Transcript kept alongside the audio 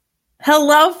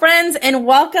Hello, friends, and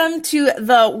welcome to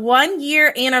the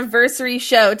 1-year anniversary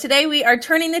show. Today, we are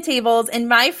turning the tables, and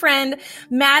my friend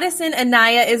Madison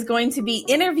Anaya is going to be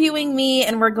interviewing me,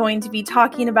 and we're going to be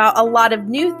talking about a lot of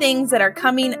new things that are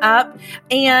coming up.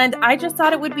 And I just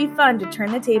thought it would be fun to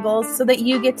turn the tables so that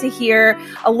you get to hear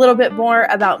a little bit more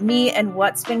about me and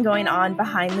what's been going on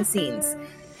behind the scenes.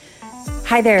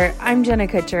 Hi there, I'm Jenna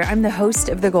Kutcher. I'm the host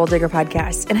of the Goal Digger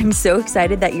Podcast, and I'm so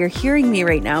excited that you're hearing me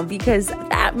right now because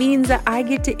that means that I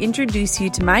get to introduce you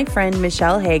to my friend,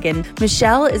 Michelle Hagan.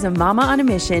 Michelle is a mama on a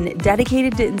mission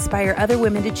dedicated to inspire other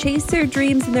women to chase their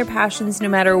dreams and their passions no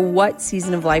matter what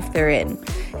season of life they're in.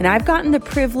 And I've gotten the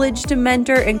privilege to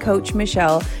mentor and coach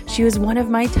Michelle. She was one of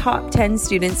my top 10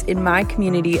 students in my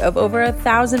community of over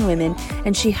 1,000 women,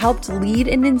 and she helped lead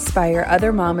and inspire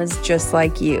other mamas just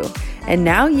like you. And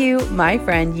now you, my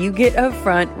friend, you get a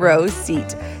front row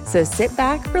seat. So sit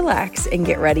back, relax, and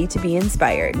get ready to be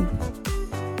inspired.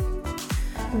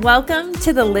 Welcome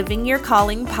to the Living Your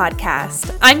Calling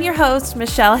podcast. I'm your host,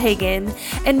 Michelle Hagan,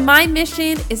 and my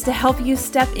mission is to help you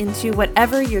step into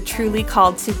whatever you're truly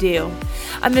called to do.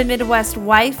 I'm a Midwest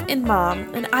wife and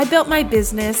mom, and I built my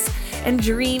business and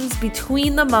dreams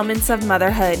between the moments of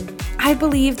motherhood. I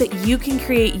believe that you can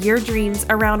create your dreams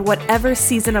around whatever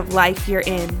season of life you're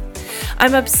in.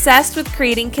 I'm obsessed with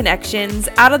creating connections,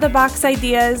 out-of-the-box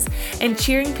ideas, and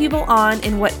cheering people on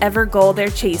in whatever goal they're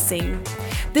chasing.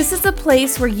 This is a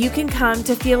place where you can come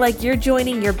to feel like you're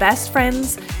joining your best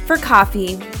friends for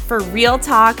coffee, for real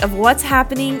talk of what's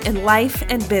happening in life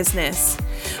and business.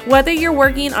 Whether you're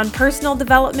working on personal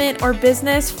development or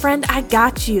business, friend, I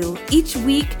got you. Each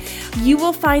week, you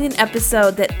will find an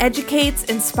episode that educates,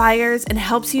 inspires, and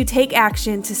helps you take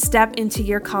action to step into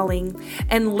your calling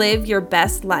and live your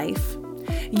best life.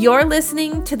 You're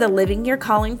listening to the Living Your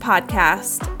Calling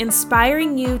podcast,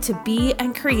 inspiring you to be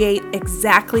and create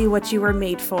exactly what you were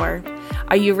made for.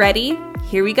 Are you ready?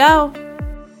 Here we go.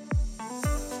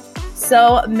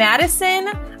 So,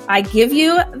 Madison, I give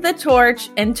you the torch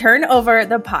and turn over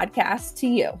the podcast to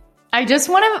you. I just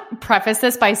want to preface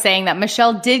this by saying that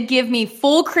Michelle did give me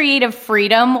full creative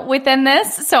freedom within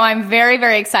this. So I'm very,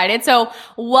 very excited. So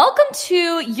welcome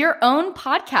to your own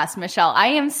podcast, Michelle. I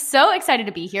am so excited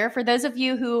to be here. For those of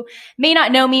you who may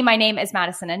not know me, my name is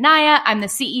Madison Anaya. I'm the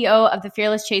CEO of the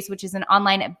Fearless Chase, which is an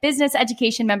online business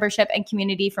education membership and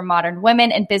community for modern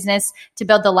women in business to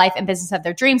build the life and business of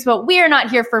their dreams. But we are not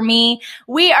here for me.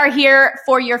 We are here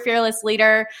for your fearless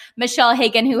leader, Michelle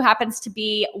Hagan, who happens to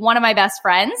be one of my best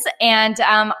friends. And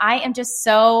I am just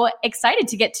so excited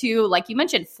to get to, like you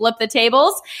mentioned, flip the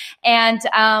tables and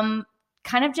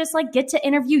kind of just like get to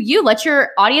interview you. Let your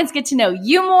audience get to know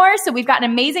you more. So we've got an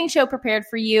amazing show prepared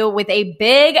for you with a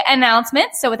big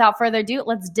announcement. So without further ado,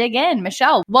 let's dig in.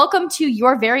 Michelle, welcome to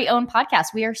your very own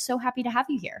podcast. We are so happy to have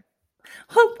you here.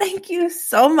 Oh, thank you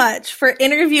so much for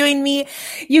interviewing me.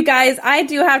 You guys, I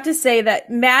do have to say that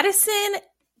Madison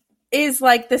is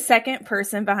like the second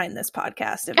person behind this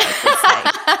podcast, if I could say.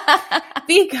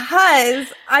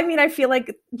 Because, I feel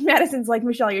like Madison's like,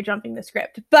 Michelle, you're jumping the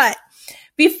script. But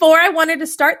before I wanted to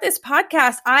start this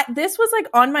podcast, this was like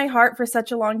on my heart for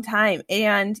such a long time.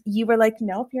 And you were like,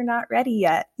 nope, you're not ready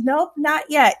yet. Nope, not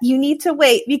yet. You need to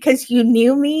wait, because you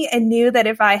knew me and knew that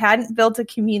if I hadn't built a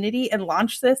community and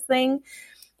launched this thing,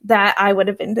 that I would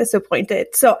have been disappointed.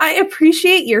 So I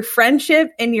appreciate your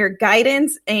friendship and your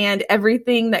guidance and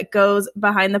everything that goes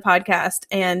behind the podcast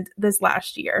and this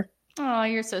last year. Oh,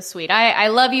 you're so sweet. I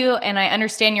love you, and I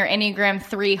understand your Enneagram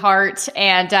 3 heart,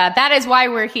 and that is why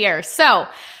we're here. So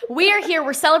we are here.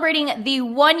 We're celebrating the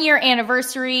 1-year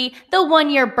anniversary, the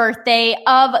 1-year birthday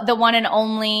of the one and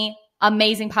only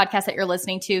amazing podcast that you're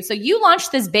listening to. So you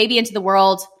launched this baby into the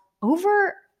world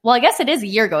well, I guess it is a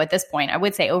year ago at this point. I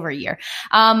would say over a year.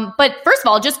 But first of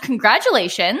all, just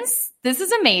congratulations. This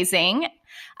is amazing.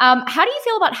 How do you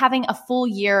feel about having a full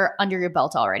year under your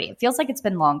belt already? It feels like it's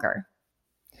been longer.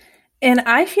 And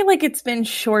I feel like it's been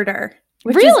shorter,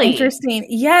 which really is interesting.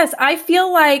 Yes, I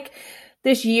feel like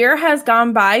this year has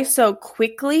gone by so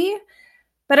quickly.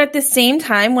 But at the same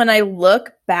time, when I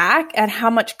look back at how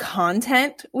much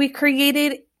content we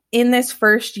created in this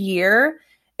first year,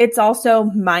 it's also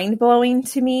mind-blowing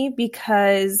to me,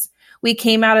 because we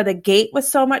came out of the gate with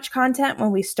so much content when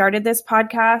we started this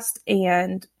podcast,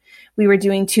 and we were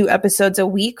doing 2 episodes a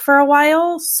week for a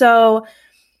while. So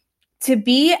to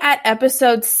be at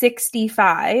episode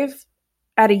 65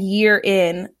 at a year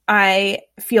in, I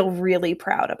feel really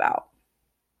proud about.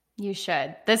 You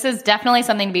should. This is definitely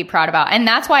something to be proud about. And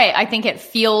that's why I think it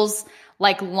feels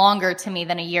like longer to me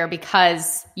than a year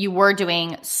because you were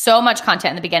doing so much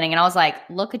content in the beginning. And I was like,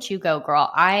 look at you go,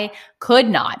 girl. I could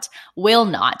not, will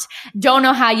not, don't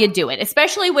know how you do it,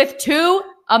 especially with two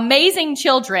amazing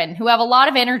children who have a lot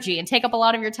of energy and take up a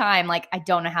lot of your time. Like, I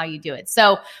don't know how you do it.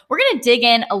 So we're going to dig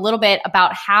in a little bit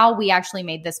about how we actually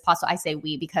made this possible. I say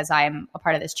we because I'm a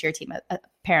part of this cheer team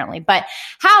apparently, but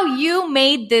how you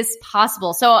made this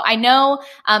possible. So I know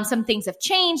some things have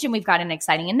changed and we've got an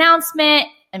exciting announcement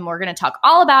and we're going to talk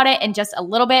all about it in just a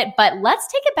little bit, but let's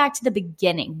take it back to the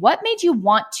beginning. What made you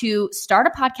want to start a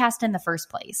podcast in the first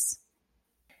place?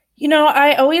 You know,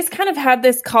 I always kind of had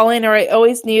this calling, or I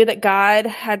always knew that God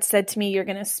had said to me, you're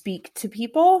going to speak to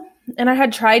people. And I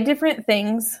had tried different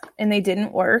things and they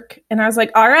didn't work. And I was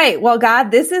like, all right, well,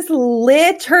 God, this is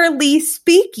literally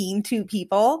speaking to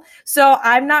people. So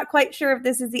I'm not quite sure if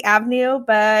this is the avenue,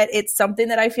 but it's something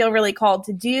that I feel really called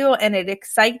to do. And it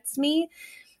excites me.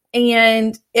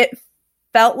 And it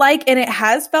felt like, and it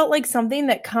has felt like something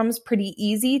that comes pretty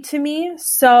easy to me.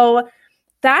 So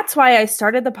that's why I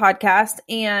started the podcast.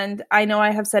 And I know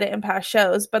I have said it in past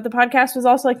shows, but the podcast was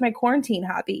also like my quarantine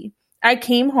hobby. I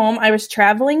came home, I was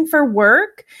traveling for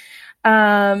work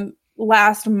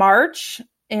last March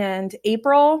and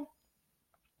April.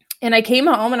 And I came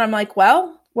home and I'm like,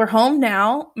 well, we're home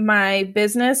now. My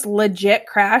business legit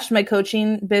crashed. My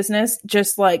coaching business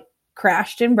just like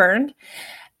crashed and burned.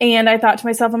 And I thought to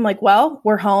myself, I'm like, well,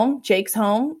 we're home. Jake's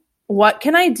home. What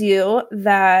can I do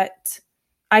that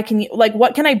I can, like,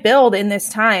 what can I build in this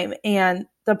time? And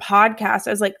the podcast,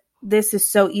 I was like, this is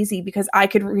so easy because I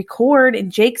could record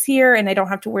and Jake's here and I don't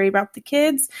have to worry about the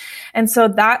kids. And so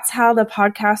that's how the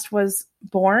podcast was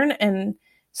born and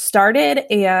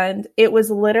started. And it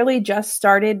was literally just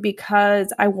started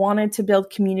because I wanted to build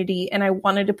community and I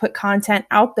wanted to put content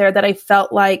out there that I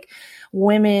felt like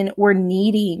women were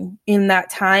needing in that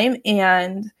time.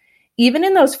 And even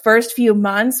in those first few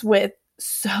months with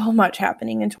so much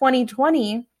happening in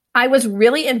 2020, I was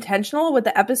really intentional with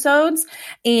the episodes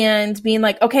and being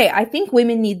like, okay, I think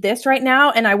women need this right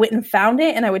now. And I went and found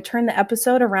it and I would turn the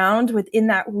episode around within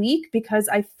that week because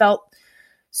I felt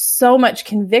so much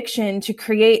conviction to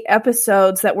create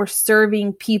episodes that were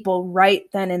serving people right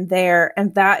then and there.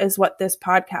 And that is what this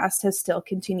podcast has still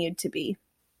continued to be.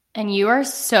 And you are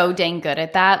so dang good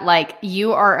at that. Like,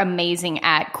 you are amazing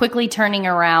at quickly turning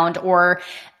around, or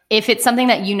if it's something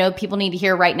that you know people need to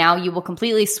hear right now, you will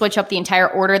completely switch up the entire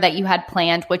order that you had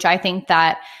planned, which I think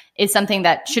that is something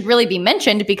that should really be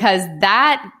mentioned because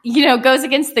that, you know, goes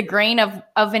against the grain of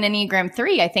an Enneagram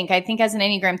 3. I think as an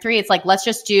Enneagram 3, it's like, let's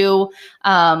just do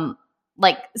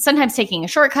like sometimes taking a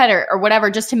shortcut or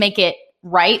whatever just to make it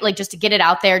right, like just to get it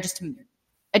out there, just to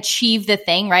achieve the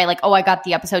thing, right? Like, oh, I got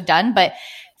the episode done. But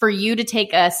for you to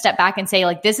take a step back and say,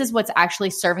 like, this is what's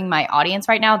actually serving my audience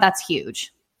right now, that's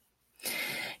huge.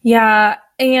 Yeah.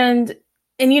 And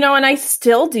you know, and I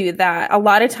still do that. A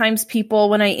lot of times people,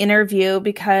 when I interview,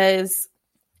 because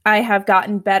I have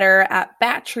gotten better at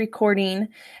batch recording,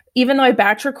 even though I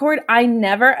batch record, I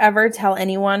never ever tell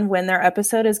anyone when their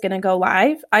episode is going to go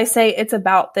live. I say it's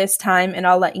about this time and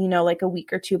I'll let you know like a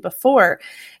week or two before,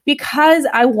 because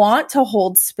I want to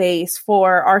hold space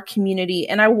for our community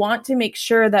and I want to make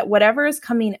sure that whatever is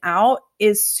coming out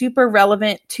is super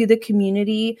relevant to the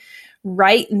community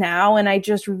right now. And I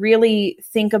just really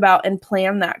think about and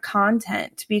plan that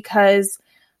content because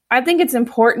I think it's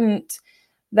important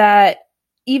that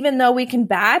even though we can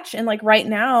batch and like right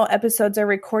now episodes are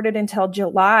recorded until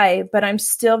July, but I'm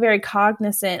still very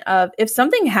cognizant of if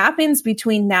something happens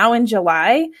between now and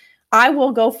July, I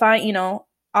will go find, you know,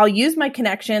 I'll use my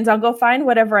connections. I'll go find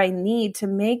whatever I need to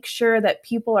make sure that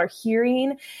people are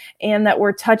hearing and that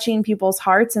we're touching people's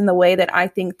hearts in the way that I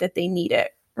think that they need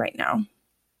it right now.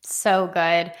 So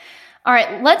good. All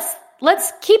right,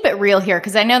 let's keep it real here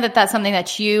because I know that that's something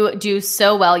that you do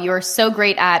so well. You're so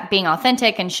great at being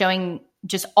authentic and showing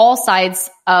just all sides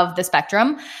of the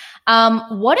spectrum.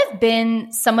 What have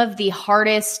been some of the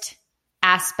hardest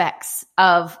aspects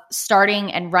of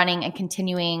starting and running and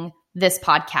continuing this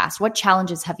podcast? What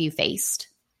challenges have you faced?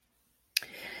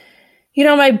 You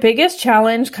know, my biggest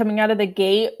challenge coming out of the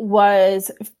gate was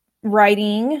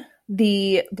writing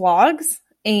the blogs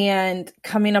and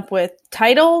coming up with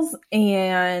titles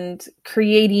and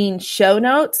creating show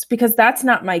notes because that's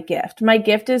not my gift. My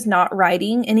gift is not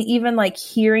writing, and even like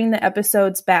hearing the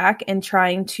episodes back and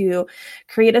trying to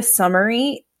create a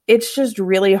summary, it's just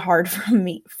really hard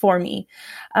for me.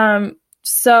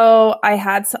 So I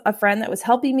had a friend that was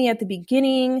helping me at the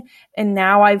beginning, and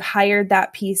now I've hired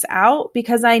that piece out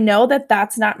because I know that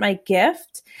that's not my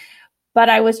gift, but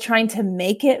I was trying to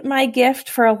make it my gift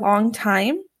for a long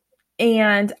time.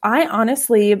 And I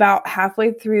honestly, about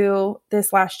halfway through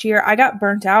this last year, I got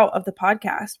burnt out of the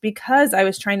podcast because I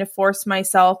was trying to force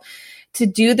myself to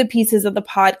do the pieces of the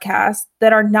podcast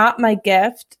that are not my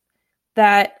gift,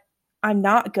 that I'm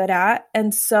not good at.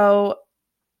 And so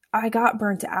I got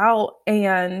burnt out,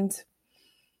 and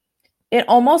it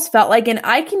almost felt like, and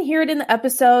I can hear it in the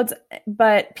episodes,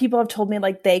 but people have told me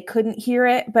like they couldn't hear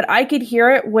it, but I could hear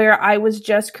it where I was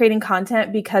just creating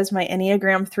content because my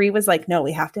Enneagram 3 was like, no,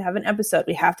 we have to have an episode.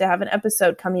 We have to have an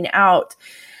episode coming out.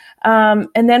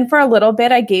 And then for a little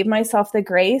bit, I gave myself the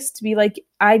grace to be like,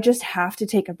 I just have to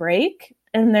take a break.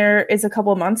 And there is a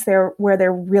couple of months there where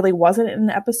there really wasn't an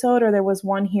episode, or there was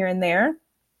one here and there.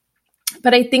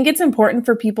 But I think it's important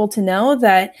for people to know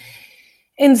that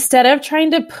instead of trying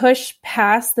to push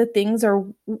past the things,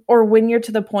 or when you're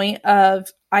to the point of,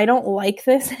 I don't like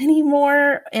this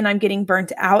anymore and I'm getting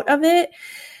burnt out of it,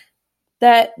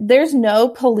 that there's no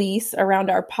police around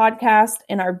our podcast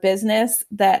and our business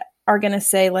that are going to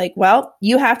say like, well,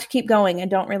 you have to keep going. I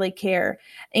don't really care.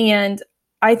 And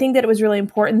I think that it was really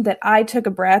important that I took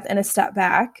a breath and a step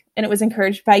back, and it was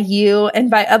encouraged by you and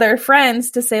by other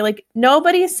friends to say like,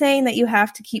 nobody is saying that you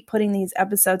have to keep putting these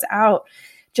episodes out.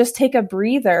 Just take a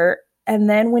breather. And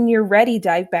then when you're ready,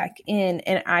 dive back in.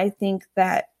 And I think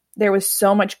that there was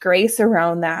so much grace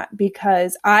around that,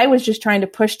 because I was just trying to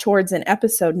push towards an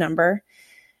episode number,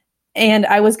 and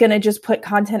I was going to just put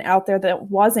content out there that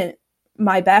wasn't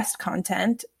my best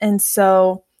content. And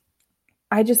so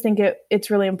I just think it's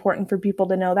really important for people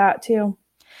to know that too.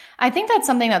 I think that's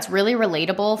something that's really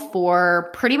relatable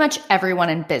for pretty much everyone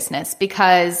in business,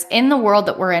 because in the world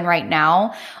that we're in right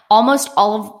now, almost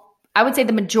all of, I would say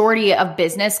the majority of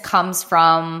business comes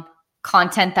from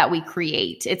content that we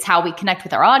create. It's how we connect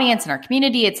with our audience and our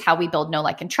community. It's how we build know,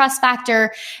 like, and trust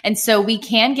factor. And so we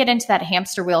can get into that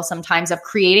hamster wheel sometimes of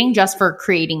creating just for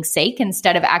creating's sake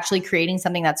instead of actually creating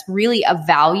something that's really of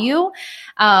value.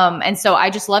 And so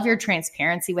I just love your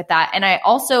transparency with that. And I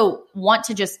also want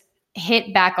to just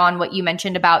hit back on what you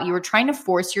mentioned about you were trying to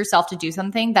force yourself to do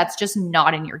something that's just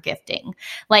not in your gifting.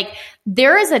 Like,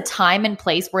 there is a time and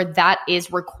place where that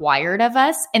is required of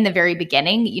us in the very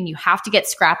beginning, and you have to get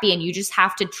scrappy and you just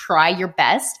have to try your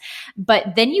best.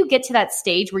 But then you get to that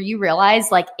stage where you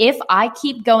realize, like, if I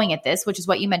keep going at this, which is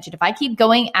what you mentioned, if I keep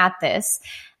going at this,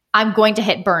 I'm going to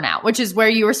hit burnout, which is where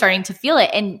you were starting to feel it.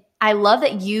 And I love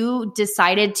that you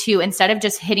decided to, instead of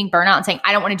just hitting burnout and saying,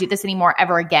 I don't want to do this anymore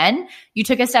ever again, you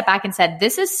took a step back and said,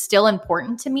 this is still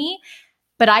important to me,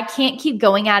 but I can't keep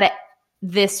going at it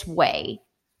this way.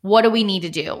 What do we need to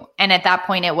do? And at that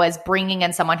point, it was bringing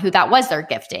in someone who that was their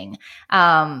gifting. So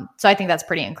I think that's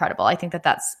pretty incredible. I think that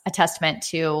that's a testament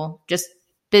to just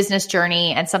business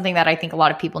journey, and something that I think a lot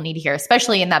of people need to hear,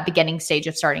 especially in that beginning stage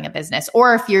of starting a business.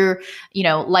 Or if you're,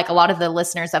 like a lot of the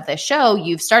listeners of this show,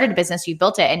 you've started a business, you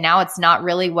built it, and now it's not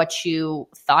really what you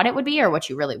thought it would be or what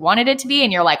you really wanted it to be.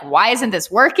 And you're like, why isn't this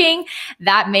working?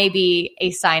 That may be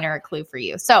a sign or a clue for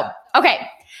you. So, okay,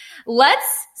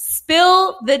 let's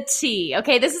spill the tea.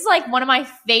 Okay, this is like one of my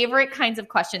favorite kinds of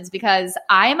questions, because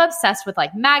I am obsessed with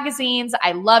like magazines.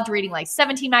 I loved reading like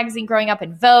 17 magazine growing up,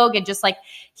 in Vogue, and just like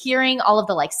hearing all of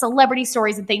the like celebrity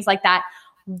stories and things like that.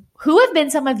 Who have been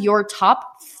some of your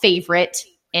top favorite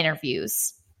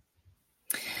interviews?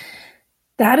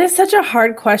 That is such a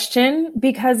hard question,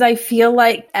 because I feel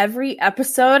like every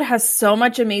episode has so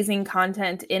much amazing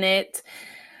content in it.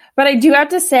 But I do have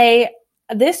to say,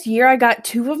 this year, I got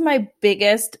two of my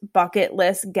biggest bucket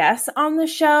list guests on the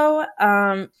show.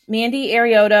 Mandy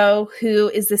Arioto, who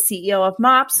is the CEO of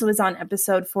Mops, was on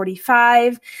episode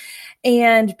 45.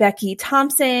 And Becky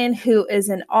Thompson, who is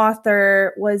an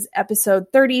author, was episode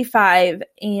 35.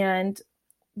 And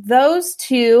those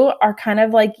two are kind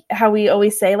of like how we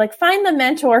always say, like, find the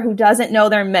mentor who doesn't know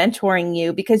they're mentoring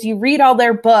you, because you read all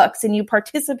their books and you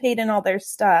participate in all their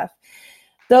stuff.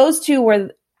 Those two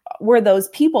were those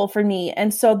people for me.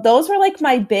 And so those were like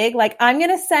my big, like, I'm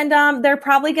going to send them. They're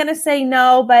probably going to say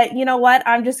no, but you know what?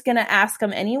 I'm just going to ask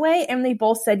them anyway. And they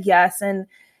both said yes. And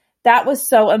that was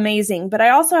so amazing. But I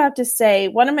also have to say,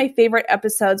 one of my favorite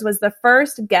episodes was the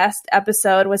first guest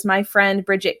episode was my friend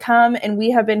Bridget Cum. And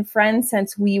we have been friends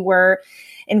since we were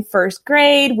in first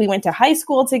grade. We went to high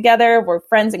school together. We're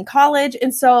friends in college.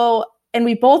 And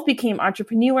we both became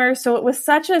entrepreneurs. So it was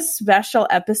such a special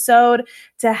episode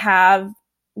to have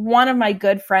one of my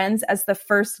good friends as the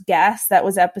first guest. That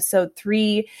was episode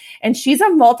 3. And she's a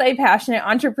multi-passionate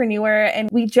entrepreneur. And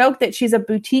we joke that she's a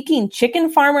boutiquing chicken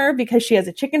farmer, because she has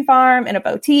a chicken farm and a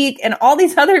boutique and all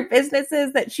these other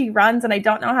businesses that she runs. And I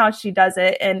don't know how she does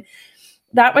it. And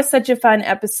that was such a fun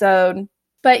episode.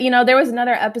 But, there was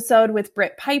another episode with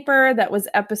Britt Piper that was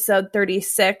episode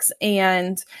 36,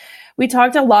 and we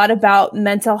talked a lot about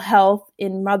mental health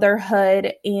in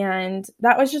motherhood, and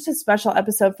that was just a special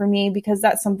episode for me because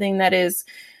that's something that is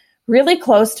really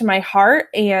close to my heart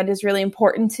and is really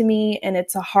important to me, and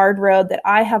it's a hard road that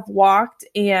I have walked,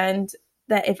 and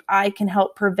that if I can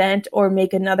help prevent or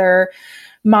make another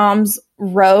mom's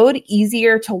road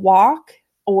easier to walk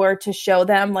or to show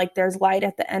them like there's light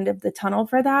at the end of the tunnel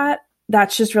for that,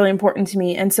 that's just really important to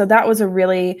me. And so that was a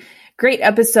really great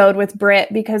episode with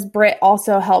Britt because Britt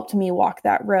also helped me walk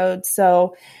that road.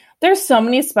 So there's so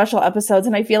many special episodes,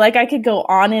 and I feel like I could go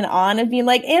on and being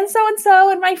like, and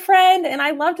so and my friend, and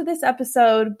I loved this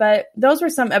episode, but those were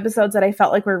some episodes that I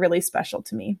felt like were really special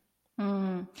to me.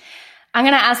 I'm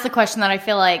going to ask the question that I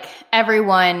feel like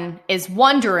everyone is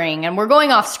wondering, and we're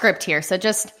going off script here, so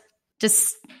just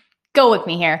go with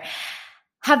me here.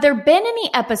 Have there been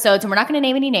any episodes, and we're not going to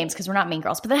name any names because we're not mean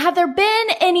girls, but have there been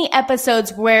any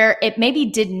episodes where it maybe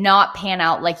did not pan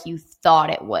out like you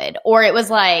thought it would? Or it was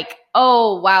like,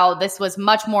 oh, wow, this was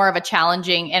much more of a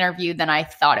challenging interview than I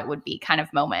thought it would be kind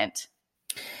of moment?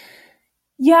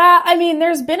 Yeah,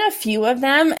 there's been a few of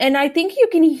them, and I think you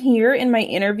can hear in my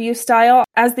interview style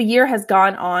as the year has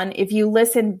gone on, if you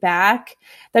listen back,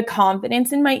 the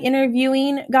confidence in my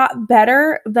interviewing got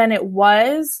better than it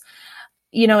was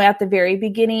at the very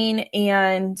beginning.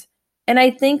 And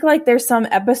I think like there's some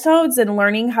episodes in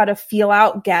learning how to feel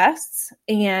out guests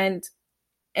and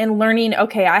learning,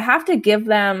 okay, I have to give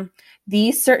them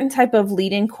these certain type of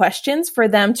lead-in questions for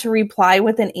them to reply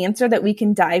with an answer that we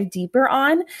can dive deeper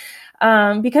on.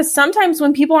 Because sometimes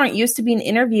when people aren't used to being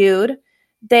interviewed,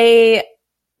 they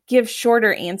give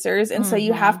shorter answers. And so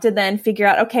you have to then figure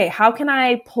out, okay, how can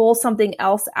I pull something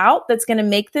else out that's going to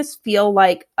make this feel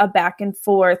like a back and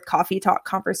forth coffee talk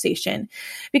conversation?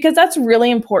 Because that's really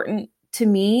important to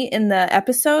me in the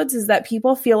episodes, is that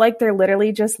people feel like they're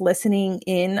literally just listening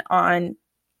in on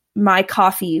my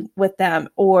coffee with them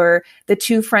or the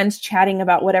two friends chatting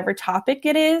about whatever topic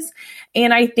it is.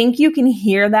 And I think you can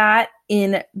hear that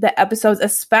in the episodes,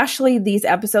 especially these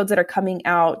episodes that are coming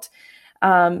out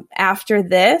after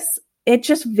this. It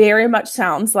just very much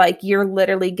sounds like you're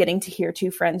literally getting to hear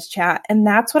two friends chat. And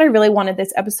that's what I really wanted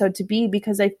this episode to be,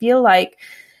 because I feel like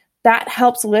that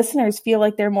helps listeners feel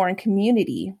like they're more in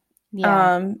community.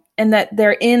 Yeah. And that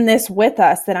they're in this with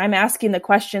us, that I'm asking the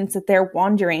questions that they're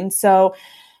wondering. So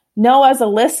know as a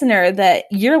listener that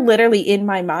you're literally in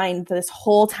my mind this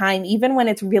whole time, even when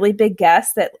it's really big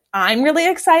guests that I'm really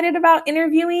excited about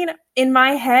interviewing. In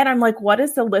my head, I'm like, what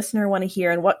does the listener want to hear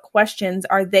and what questions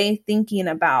are they thinking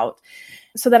about,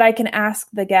 so that I can ask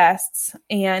the guests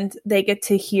and they get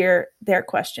to hear their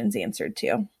questions answered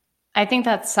too. I think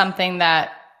that's something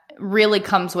that really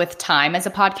comes with time as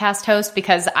a podcast host,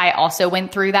 because I also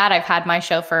went through that. I've had my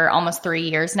show for almost 3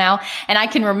 years now. And I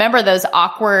can remember those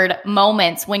awkward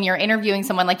moments when you're interviewing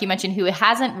someone, like you mentioned, who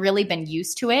hasn't really been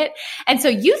used to it. And so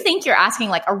you think you're asking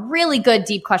like a really good,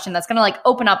 deep question that's going to like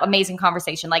open up amazing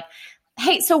conversation. Like,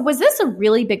 hey, so was this a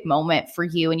really big moment for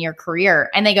you in your career?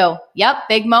 And they go, yep,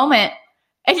 big moment.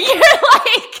 And you're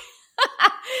like,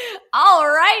 all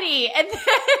righty.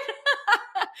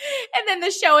 And then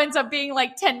the show ends up being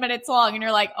like 10 minutes long. And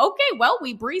you're like, okay, well,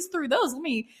 we breezed through those. Let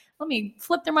me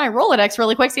flip through my Rolodex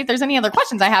really quick, see if there's any other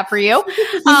questions I have for you.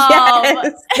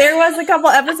 Yes, there was a couple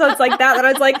episodes like that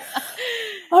I was like,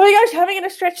 oh my gosh, how am I going to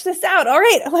stretch this out? All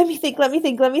right, let me think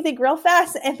real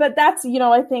fast. But that's,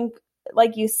 I think,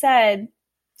 like you said,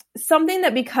 something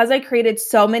that because I created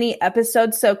so many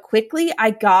episodes so quickly,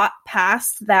 I got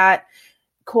past that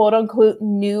quote unquote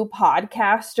new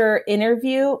podcaster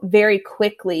interview very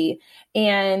quickly.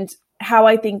 And how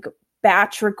I think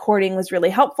batch recording was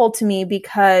really helpful to me,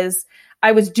 because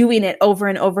I was doing it over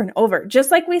and over and over.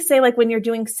 Just like we say, like when you're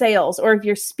doing sales or if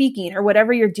you're speaking or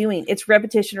whatever you're doing, it's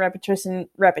repetition.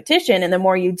 And the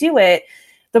more you do it,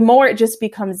 the more it just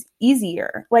becomes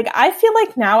easier. Like, I feel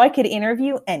like now I could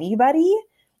interview anybody.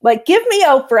 Like, give me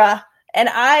Oprah and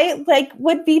I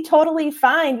would be totally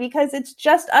fine, because it's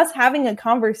just us having a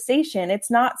conversation.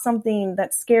 It's not something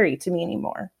that's scary to me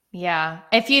anymore. Yeah.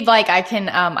 If you'd like, I can,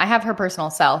 I have her personal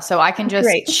cell, so I can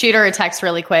just shoot her a text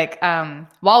really quick.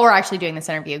 While we're actually doing this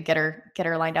interview, get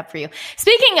her lined up for you.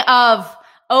 Speaking of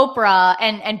Oprah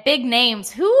and big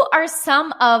names, who are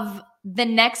some of the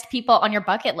next people on your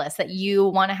bucket list that you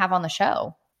want to have on the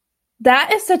show?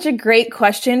 That is such a great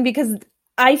question, because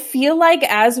I feel like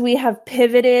as we have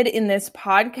pivoted in this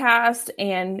podcast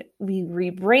and we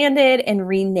rebranded and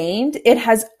renamed, it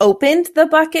has opened the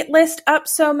bucket list up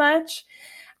so much.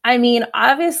 I mean,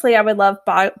 obviously, I would love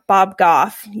Bob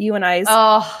Goff, you and I's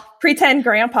pretend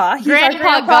grandpa. He's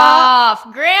Grandpa Goff.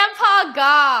 Grandpa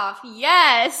Goff.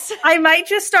 Yes. I might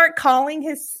just start calling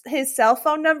his cell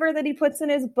phone number that he puts in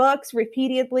his books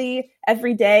repeatedly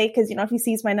every day because, if he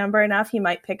sees my number enough, he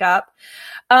might pick up.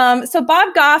 So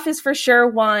Bob Goff is for sure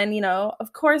one,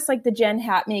 of course, like the Jen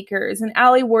Hatmakers and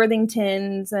Allie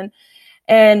Worthingtons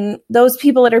and those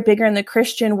people that are bigger in the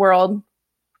Christian world.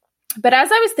 But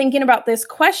as I was thinking about this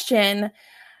question,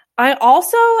 I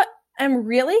also am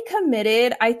really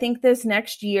committed, I think, this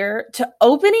next year to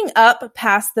opening up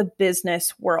past the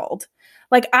business world.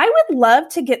 Like, I would love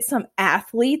to get some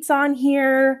athletes on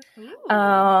here,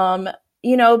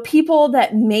 people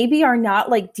that maybe are not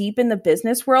like deep in the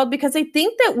business world, because I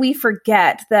think that we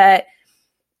forget that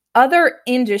other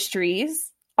industries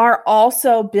are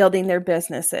also building their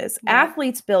businesses. Yeah.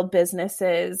 Athletes build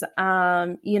businesses,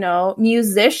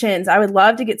 musicians. I would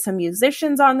love to get some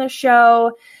musicians on the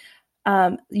show.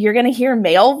 You're going to hear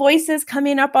male voices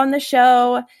coming up on the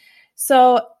show.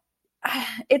 So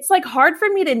it's like hard for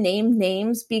me to name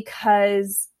names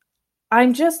because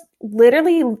I'm just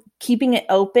literally keeping it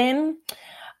open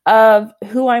of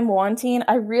who I'm wanting.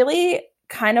 I really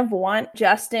kind of want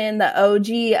Justin, the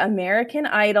OG American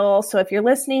Idol. So if you're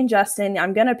listening, Justin,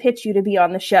 I'm going to pitch you to be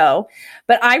on the show.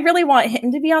 But I really want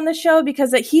him to be on the show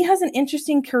because he has an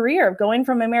interesting career of going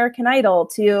from American Idol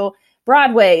to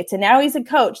Broadway to now he's a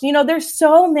coach. There's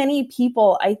so many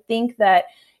people I think that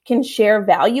can share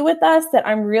value with us that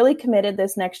I'm really committed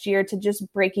this next year to just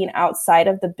breaking outside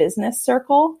of the business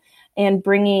circle and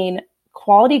bringing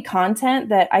quality content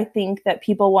that I think that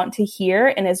people want to hear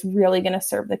and is really going to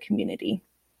serve the community.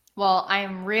 Well,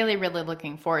 I'm really, really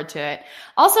looking forward to it.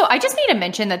 Also, I just need to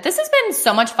mention that this has been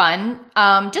so much fun,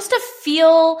 just to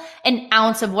feel an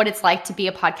ounce of what it's like to be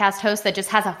a podcast host that just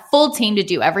has a full team to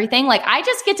do everything. Like, I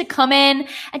just get to come in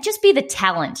and just be the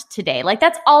talent today. Like,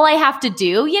 that's all I have to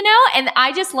do, and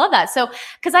I just love that. So,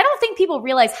 because I don't think people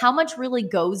realize how much really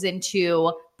goes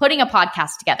into putting a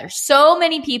podcast together. So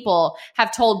many people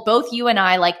have told both you and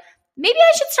I, like, maybe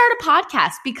I should start a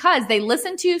podcast, because they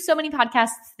listen to so many podcasts.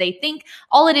 They think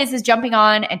all it is jumping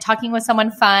on and talking with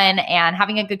someone fun and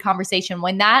having a good conversation,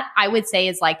 when that, I would say,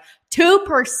 is like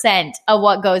 2% of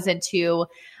what goes into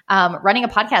running a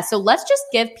podcast. So let's just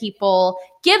give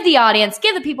the audience,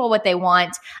 give the people what they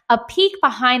want, a peek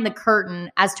behind the curtain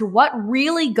as to what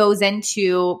really goes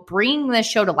into bringing this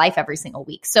show to life every single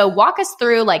week. So walk us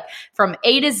through, like, from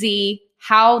A to Z,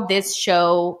 how this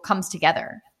show comes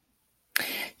together.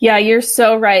 Yeah, you're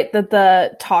so right that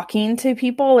the talking to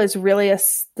people is really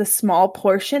the small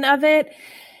portion of it.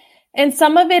 And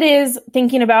some of it is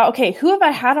thinking about, okay, who have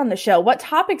I had on the show? What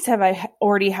topics have I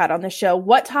already had on the show?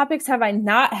 What topics have I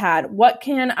not had? What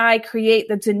can I create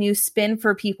that's a new spin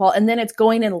for people? And then it's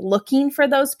going and looking for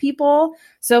those people.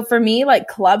 So for me, like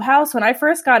Clubhouse, when I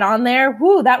first got on there,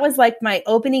 that was like my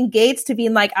opening gates to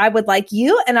being like, I would like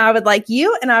you, and I would like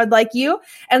you, and I would like you.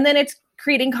 And then it's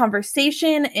creating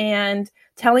conversation and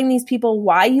telling these people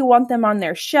why you want them on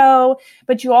their show,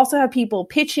 but you also have people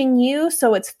pitching you.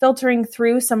 So it's filtering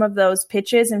through some of those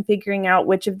pitches and figuring out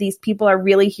which of these people are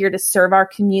really here to serve our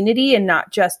community and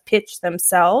not just pitch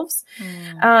themselves.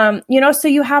 So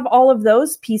you have all of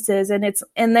those pieces, and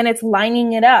then it's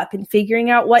lining it up and figuring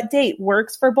out what date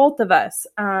works for both of us,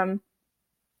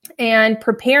 and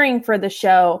preparing for the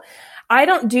show. I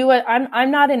don't do it.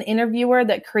 I'm not an interviewer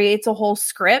that creates a whole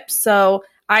script. So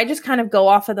I just kind of go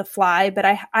off of the fly, but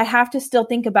I have to still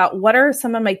think about what are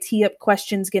some of my tee-up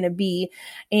questions going to be,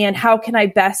 and how can I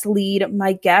best lead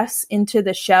my guests into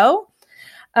the show?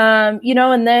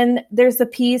 And then there's the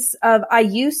piece of, I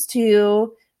used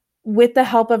to, with the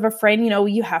help of a friend,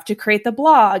 you have to create the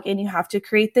blog, and you have to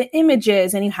create the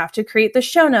images, and you have to create the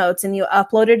show notes, and you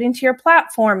upload it into your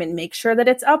platform and make sure that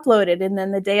it's uploaded. And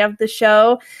then the day of the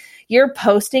show, you're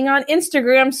posting on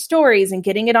Instagram stories and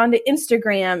getting it onto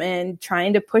Instagram and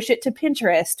trying to push it to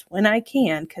Pinterest when I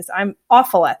can, because I'm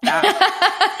awful at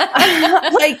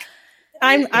that.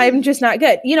 I'm just not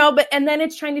good, and then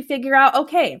it's trying to figure out,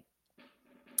 okay,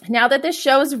 now that this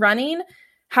show is running,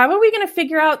 how are we going to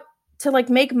figure out to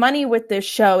make money with this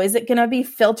show? Is it going to be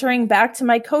filtering back to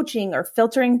my coaching or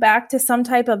filtering back to some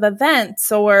type of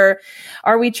events? Or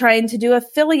are we trying to do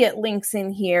affiliate links in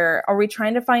here? Are we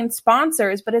trying to find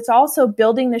sponsors? But it's also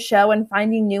building the show and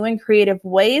finding new and creative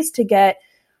ways to get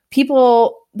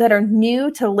people that are new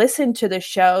to listen to the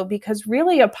show, because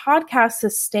really a podcast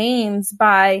sustains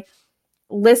by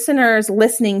listeners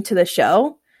listening to the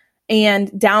show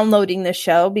and downloading the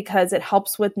show, because it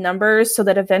helps with numbers so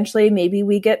that eventually maybe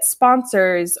we get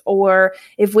sponsors, or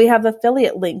if we have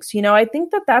affiliate links. I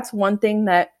think that that's one thing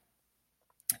that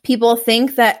people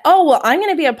think that, oh, well, I'm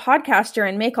going to be a podcaster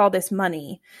and make all this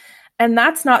money. And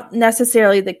that's not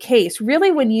necessarily the case. Really,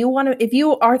 if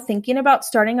you are thinking about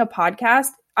starting a podcast,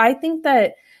 I think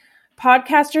that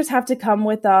podcasters have to come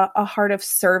with a heart of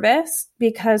service,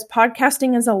 because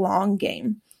podcasting is a long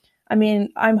game. I mean,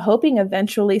 I'm hoping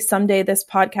eventually someday this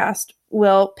podcast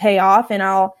will pay off and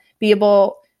I'll be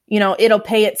able, it'll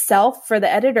pay itself for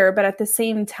the editor. But at the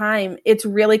same time, it's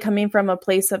really coming from a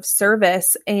place of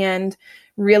service and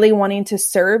really wanting to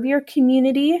serve your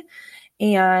community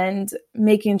and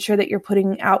making sure that you're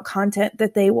putting out content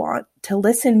that they want to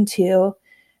listen to.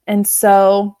 And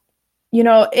so,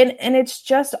 and it's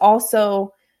just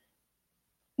also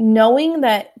knowing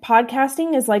that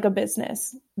podcasting is like a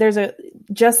business.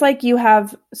 Just like you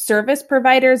have service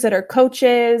providers that are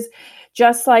coaches,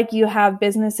 just like you have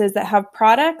businesses that have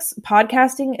products,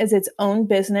 podcasting is its own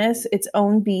business, its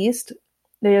own beast.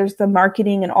 There's the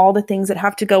marketing and all the things that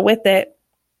have to go with it.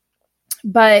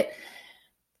 But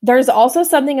there's also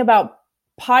something about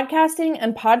podcasting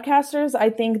and podcasters, I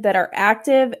think, that are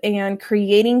active and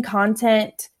creating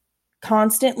content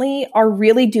constantly are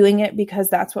really doing it because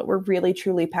that's what we're really,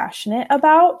 truly passionate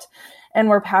about. And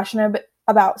we're passionate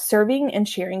about serving and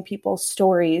sharing people's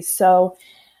stories. So,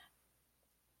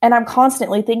 and I'm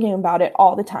constantly thinking about it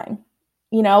all the time,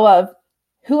 of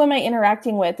who am I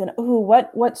interacting with and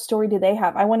what story do they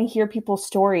have? I want to hear people's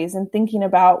stories and thinking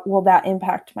about, will that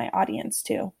impact my audience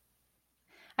too?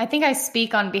 I think I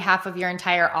speak on behalf of your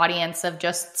entire audience of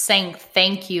just saying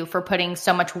thank you for putting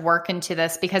so much work into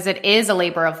this, because it is a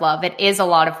labor of love. It is a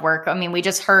lot of work. I mean, we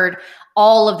just heard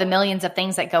all of the millions of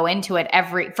things that go into it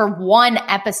for one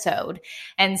episode.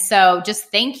 And so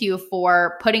just thank you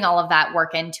for putting all of that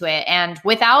work into it, and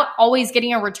without always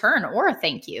getting a return or a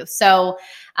thank you. So,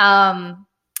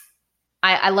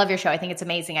 I love your show. I think it's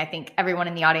amazing. I think everyone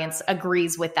in the audience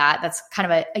agrees with that. That's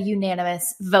kind of a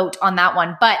unanimous vote on that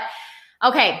one. But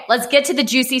okay, let's get to the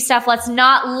juicy stuff. Let's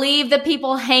not leave the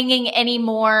people hanging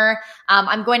anymore.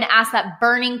 I'm going to ask that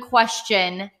burning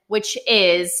question, which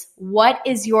is, what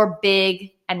is your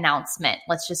big announcement?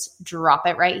 Let's just drop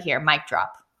it right here. Mic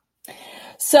drop.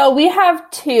 So we have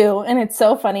two, and it's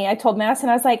so funny. I told Madison,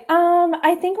 I was like,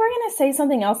 I think we're going to say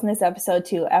something else in this episode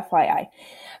too, FYI.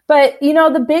 But,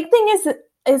 the big thing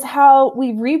is how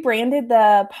we rebranded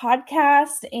the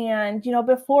podcast. And,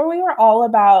 before we were all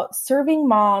about serving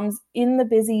moms in the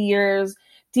busy years,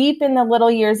 deep in the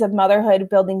little years of motherhood,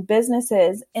 building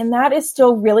businesses. And that is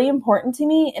still really important to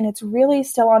me. And it's really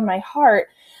still on my heart.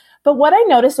 But what I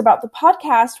noticed about the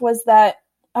podcast was that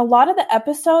a lot of the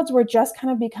episodes were just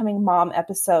kind of becoming mom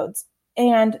episodes.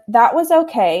 And that was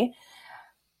okay.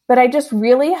 But I just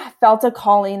really felt a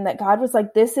calling that God was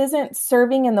like, this isn't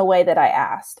serving in the way that I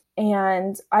asked.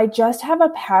 And I just have a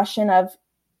passion of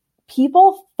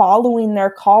people following their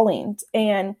callings.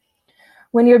 And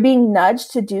when you're being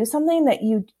nudged to do something, that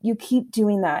you keep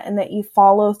doing that and that you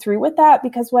follow through with that.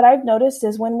 Because what I've noticed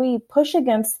is when we push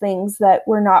against things that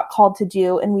we're not called to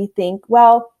do, and we think,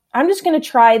 well, I'm just going to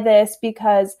try this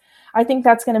because I think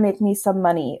that's going to make me some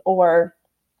money, or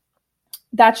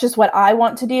that's just what I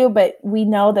want to do, but we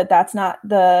know that that's not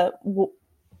the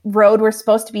road we're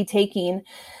supposed to be taking.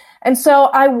 And so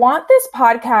I want this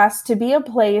podcast to be a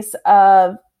place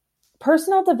of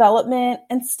personal development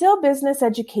and still business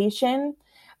education,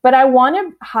 but I want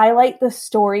to highlight the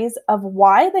stories of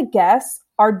why the guests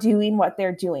are doing what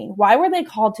they're doing. Why were they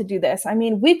called to do this? I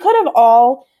mean, we could have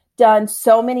all done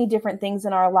so many different things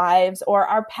in our lives, or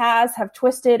our paths have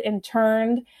twisted and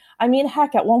turned. I mean,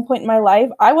 heck, at one point in my life,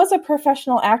 I was a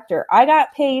professional actor. I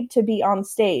got paid to be on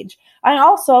stage. I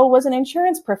also was an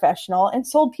insurance professional and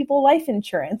sold people life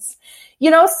insurance.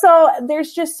 So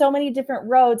there's just so many different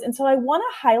roads. And so I want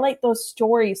to highlight those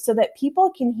stories so that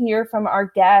people can hear from our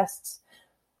guests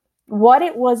what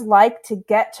it was like to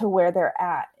get to where they're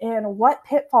at, and what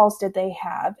pitfalls did they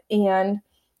have, and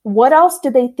what else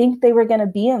did they think they were going to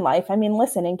be in life. I mean,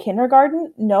 listen, in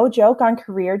kindergarten, no joke, on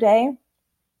career day,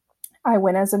 I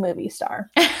went as a movie star.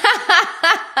 Boa.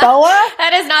 That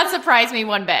does not surprise me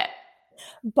one bit.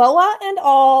 Boa and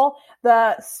all,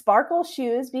 the sparkle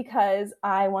shoes, because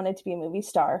I wanted to be a movie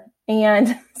star.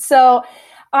 And so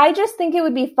I just think it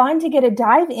would be fun to get a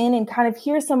dive in and kind of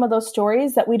hear some of those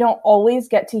stories that we don't always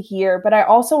get to hear. But I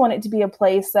also want it to be a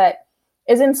place that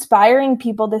is inspiring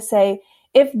people to say,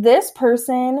 if this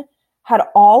person had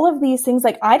all of these things,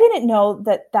 like I didn't know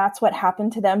that that's what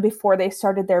happened to them before they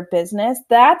started their business.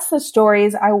 That's the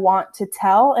stories I want to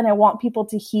tell, and I want people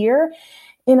to hear,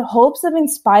 in hopes of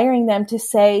inspiring them to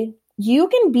say, you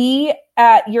can be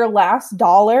at your last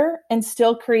dollar and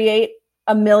still create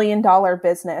 $1 million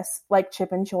business like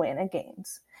Chip and Joanna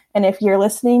Gaines. And if you're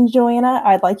listening, Joanna,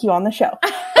 I'd like you on the show.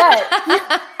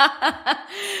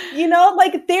 You know,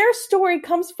 like their story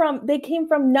they came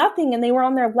from nothing and they were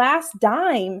on their last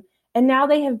dime and now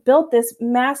they have built this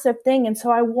massive thing. And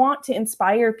so I want to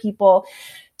inspire people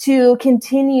to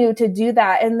continue to do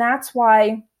that. And that's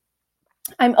why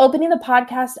I'm opening the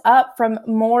podcast up from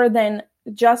more than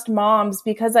just moms,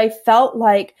 because I felt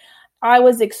like I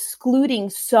was excluding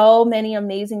so many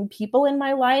amazing people in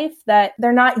my life that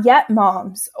they're not yet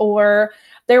moms, or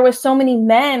there was so many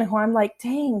men who I'm like,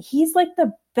 dang, he's like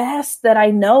the best that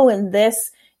I know in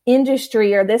this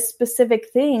industry or this specific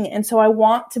thing. And so I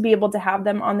want to be able to have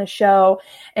them on the show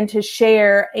and to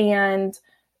share and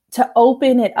to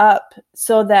open it up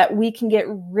so that we can get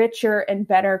richer and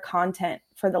better content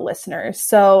for the listeners.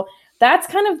 So that's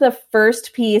kind of the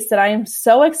first piece that I am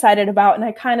so excited about. And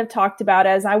I kind of talked about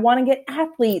as I want to get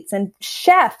athletes and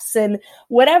chefs and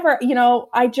whatever, you know,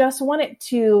 I just want it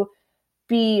to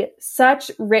be such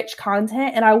rich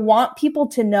content. And I want people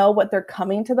to know what they're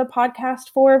coming to the podcast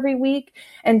for every week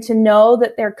and to know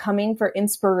that they're coming for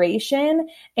inspiration.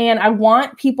 And I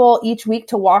want people each week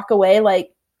to walk away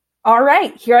like, all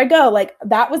right, here I go. Like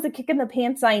that was the kick in the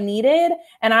pants I needed.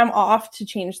 And I'm off to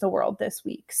change the world this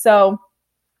week. So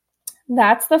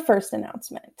that's the first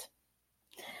announcement.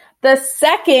 The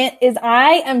second is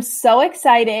I am so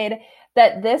excited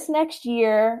that this next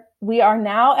year, we are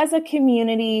now as a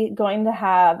community going to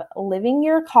have Living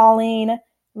Your Calling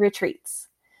retreats.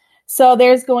 So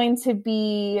there's going to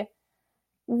be,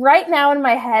 right now in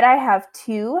my head, I have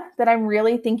 2 that I'm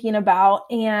really thinking about,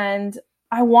 and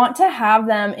I want to have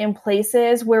them in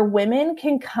places where women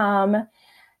can come.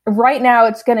 Right now,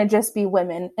 it's going to just be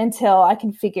women until I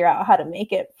can figure out how to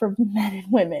make it for men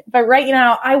and women. But right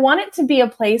now, I want it to be a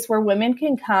place where women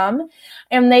can come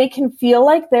and they can feel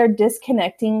like they're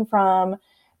disconnecting from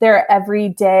their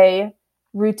everyday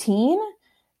routine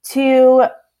to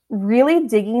really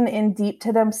digging in deep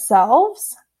to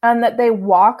themselves, and that they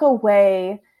walk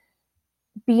away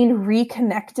being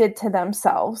reconnected to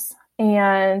themselves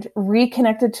and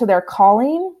reconnected to their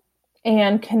calling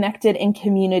and connected in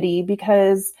community,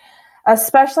 because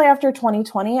especially after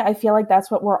 2020, I feel like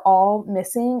that's what we're all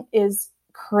missing, is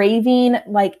craving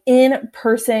like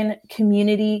in-person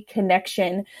community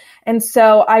connection. And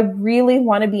so I really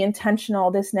want to be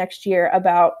intentional this next year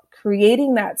about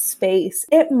creating that space.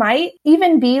 It might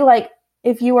even be like,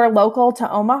 if you are local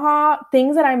to Omaha,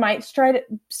 things that I might start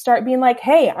being like,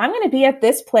 hey, I'm going to be at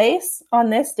this place on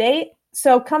this date.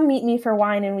 So come meet me for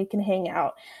wine and we can hang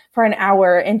out for an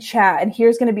hour and chat. And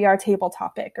here's going to be our table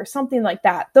topic or something like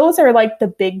that. Those are like the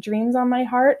big dreams on my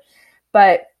heart.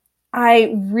 But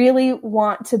I really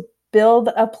want to build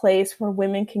a place where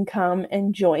women can come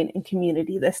and join in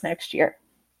community this next year.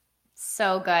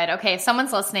 So good. Okay, if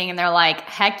someone's listening and they're like,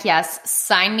 heck yes,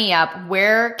 sign me up,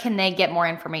 where can they get more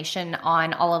information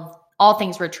on all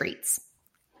things retreats?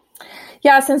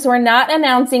 Yeah, since we're not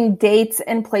announcing dates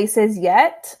and places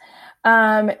yet,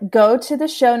 go to the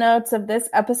show notes of this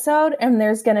episode and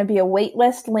there's going to be a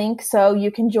waitlist link. So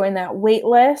you can join that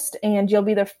waitlist and you'll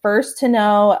be the first to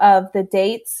know of the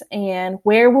dates and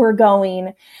where we're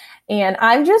going. And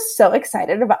I'm just so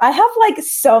excited I have like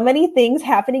so many things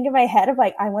happening in my head of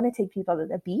like, I want to take people to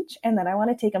the beach, and then I want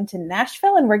to take them to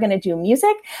Nashville and we're going to do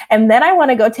music. And then I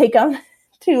want to go take them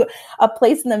to a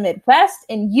place in the Midwest,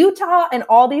 in Utah, and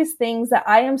all these things that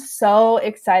I am so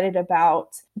excited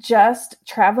about just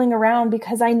traveling around,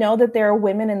 because I know that there are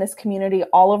women in this community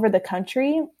all over the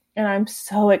country. And I'm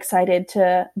so excited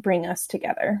to bring us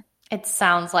together. It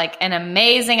sounds like an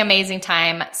amazing, amazing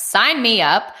time. Sign me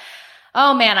up.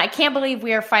 Oh man, I can't believe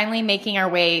we are finally making our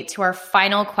way to our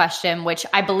final question, which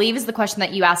I believe is the question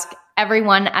that you ask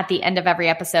everyone at the end of every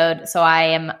episode. So I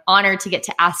am honored to get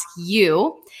to ask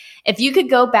you, if you could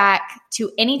go back to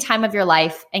any time of your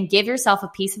life and give yourself a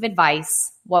piece of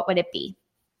advice, what would it be?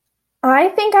 I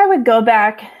think I would go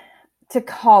back to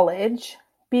college,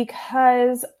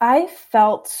 because I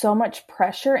felt so much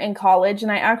pressure in college.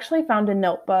 And I actually found a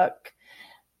notebook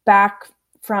back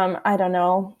from, I don't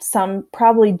know, some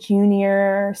probably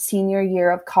junior, senior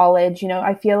year of college. You know,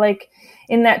 I feel like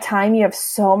in that time you have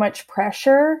so much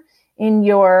pressure in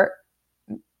your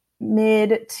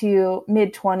mid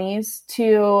 20s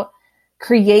to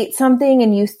create something.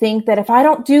 And you think that if I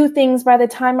don't do things by the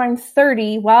time I'm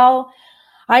 30, well,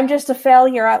 I'm just a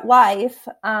failure at life.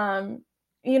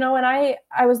 You know, and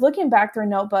I was looking back through a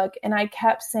notebook and I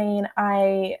kept saying,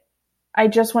 I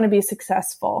just want to be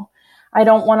successful. I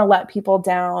don't want to let people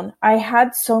down. I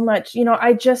had so much, you know,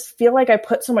 I just feel like I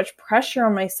put so much pressure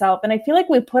on myself. And I feel like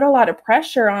we put a lot of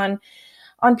pressure on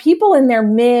people in their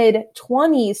mid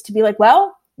 20s to be like,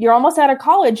 well, you're almost out of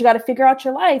college. You got to figure out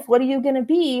your life. What are you going to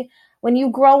be when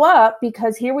you grow up?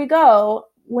 Because here we go.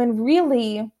 when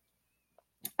really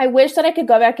I wish that I could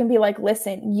go back and be like,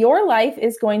 listen, your life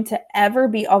is going to ever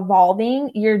be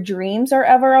evolving. Your dreams are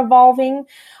ever evolving.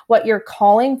 What your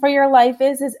calling for your life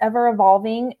is ever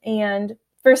evolving. And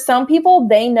for some people,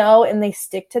 they know and they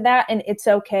stick to that, and it's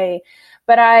okay.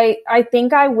 But I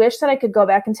think I wish that I could go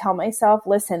back and tell myself,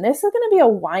 listen, this is going to be a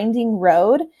winding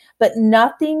road, but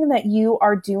nothing that you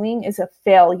are doing is a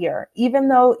failure. Even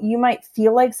though you might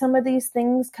feel like some of these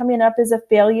things coming up is a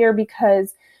failure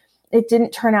because it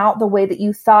didn't turn out the way that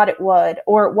you thought it would,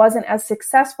 or it wasn't as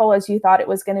successful as you thought it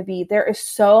was going to be. There is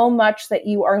so much that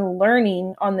you are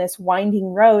learning on this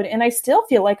winding road. And I still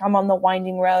feel like I'm on the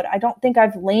winding road. I don't think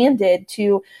I've landed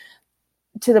to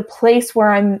the place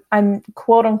where I'm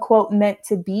quote unquote meant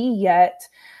to be yet.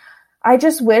 I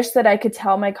just wish that I could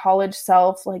tell my college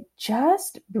self, like,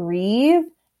 just breathe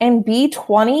and be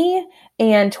 20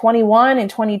 and 21 and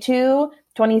 22,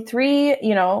 23,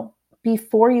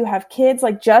 before you have kids.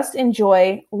 Like, just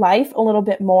enjoy life a little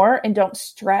bit more and don't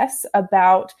stress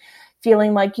about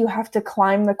feeling like you have to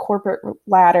climb the corporate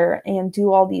ladder and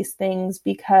do all these things,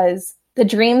 because the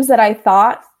dreams that I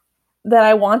thought that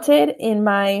I wanted in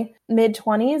my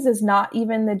mid-20s is not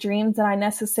even the dreams that I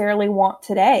necessarily want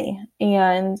today.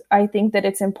 And I think that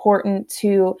it's important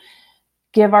to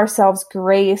give ourselves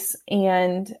grace.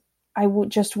 And I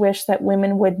would just wish that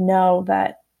women would know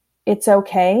that it's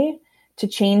okay to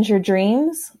change your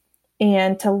dreams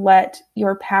and to let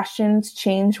your passions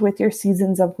change with your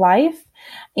seasons of life.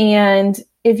 And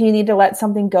if you need to let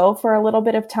something go for a little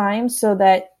bit of time so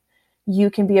that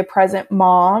you can be a present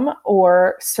mom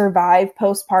or survive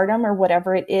postpartum or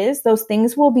whatever it is, those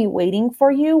things will be waiting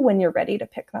for you when you're ready to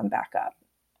pick them back up.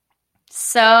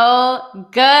 So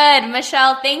good.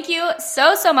 Michelle, thank you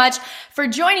so much for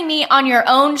joining me on your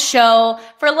own show,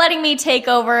 for letting me take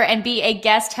over and be a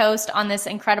guest host on this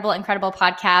incredible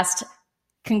podcast.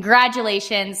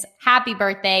 Congratulations. Happy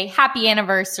birthday. Happy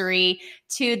anniversary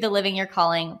to the Living Your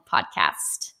Calling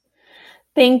podcast.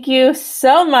 Thank you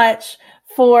so much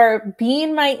for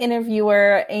being my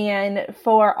interviewer and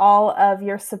for all of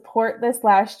your support this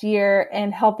last year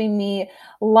and helping me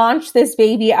launch this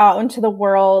baby out into the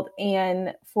world,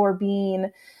 and for being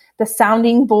the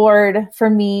sounding board for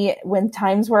me when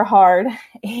times were hard,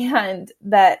 and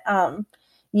that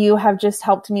you have just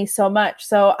helped me so much.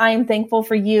 So I'm thankful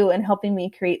for you and helping me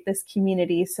create this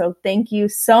community. So thank you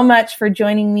so much for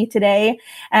joining me today.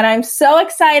 And I'm so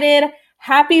excited.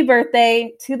 Happy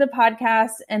birthday to the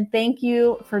podcast, and thank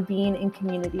you for being in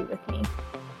community with me.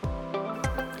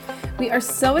 We are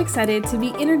so excited to be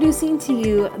introducing to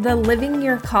you the Living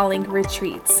Your Calling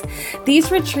retreats. These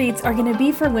retreats are going to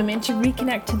be for women to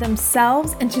reconnect to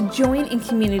themselves and to join in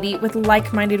community with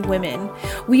like-minded women.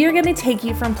 We are going to take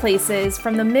you from places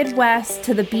from the Midwest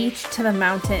to the beach to the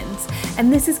mountains.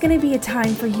 And this is going to be a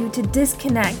time for you to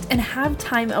disconnect and have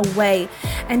time away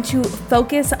and to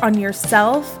focus on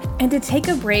yourself and to take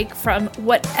a break from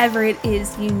whatever it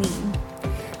is you need.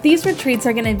 These retreats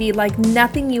are going to be like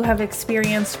nothing you have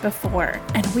experienced before,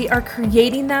 and we are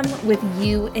creating them with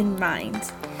you in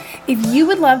mind. If you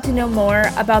would love to know more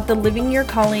about the Living Your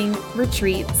Calling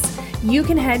retreats, you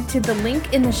can head to the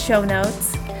link in the show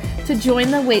notes to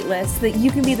join the waitlist so that you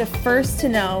can be the first to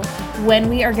know when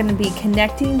we are going to be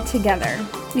connecting together.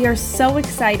 We are so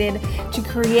excited to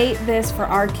create this for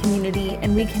our community,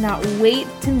 and we cannot wait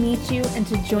to meet you and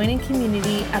to join in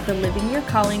community at the Living Your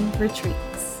Calling retreats.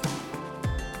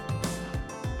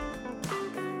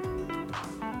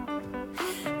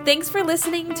 Thanks for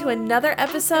listening to another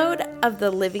episode of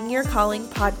the Living Your Calling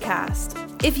podcast.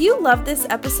 If you love this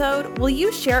episode, will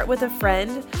you share it with a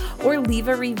friend or leave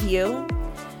a review?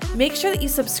 Make sure that you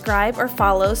subscribe or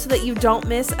follow so that you don't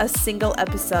miss a single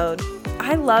episode.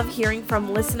 I love hearing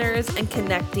from listeners and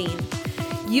connecting.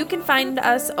 You can find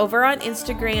us over on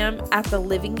Instagram at the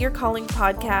Living Your Calling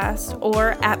podcast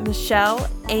or at Michelle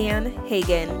Ann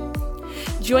Hagen.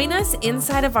 Join us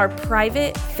inside of our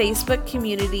private Facebook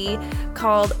community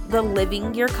called the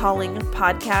Living Your Calling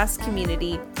podcast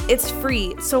community. It's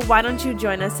free, so why don't you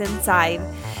join us inside?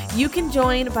 You can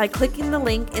join by clicking the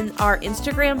link in our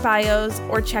Instagram bios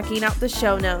or checking out the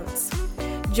show notes.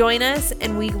 Join us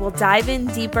and we will dive in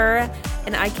deeper,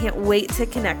 and I can't wait to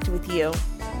connect with you.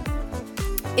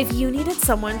 If you needed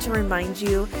someone to remind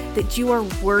you that you are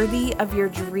worthy of your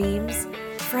dreams,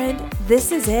 friend,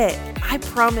 this is it. I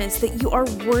promise that you are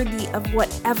worthy of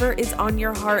whatever is on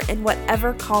your heart and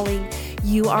whatever calling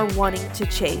you are wanting to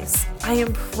chase. I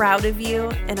am proud of you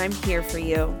and I'm here for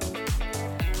you.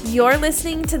 You're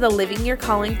listening to the Living Your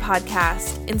Calling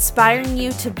podcast, inspiring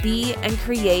you to be and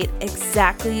create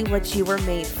exactly what you were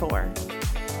made for.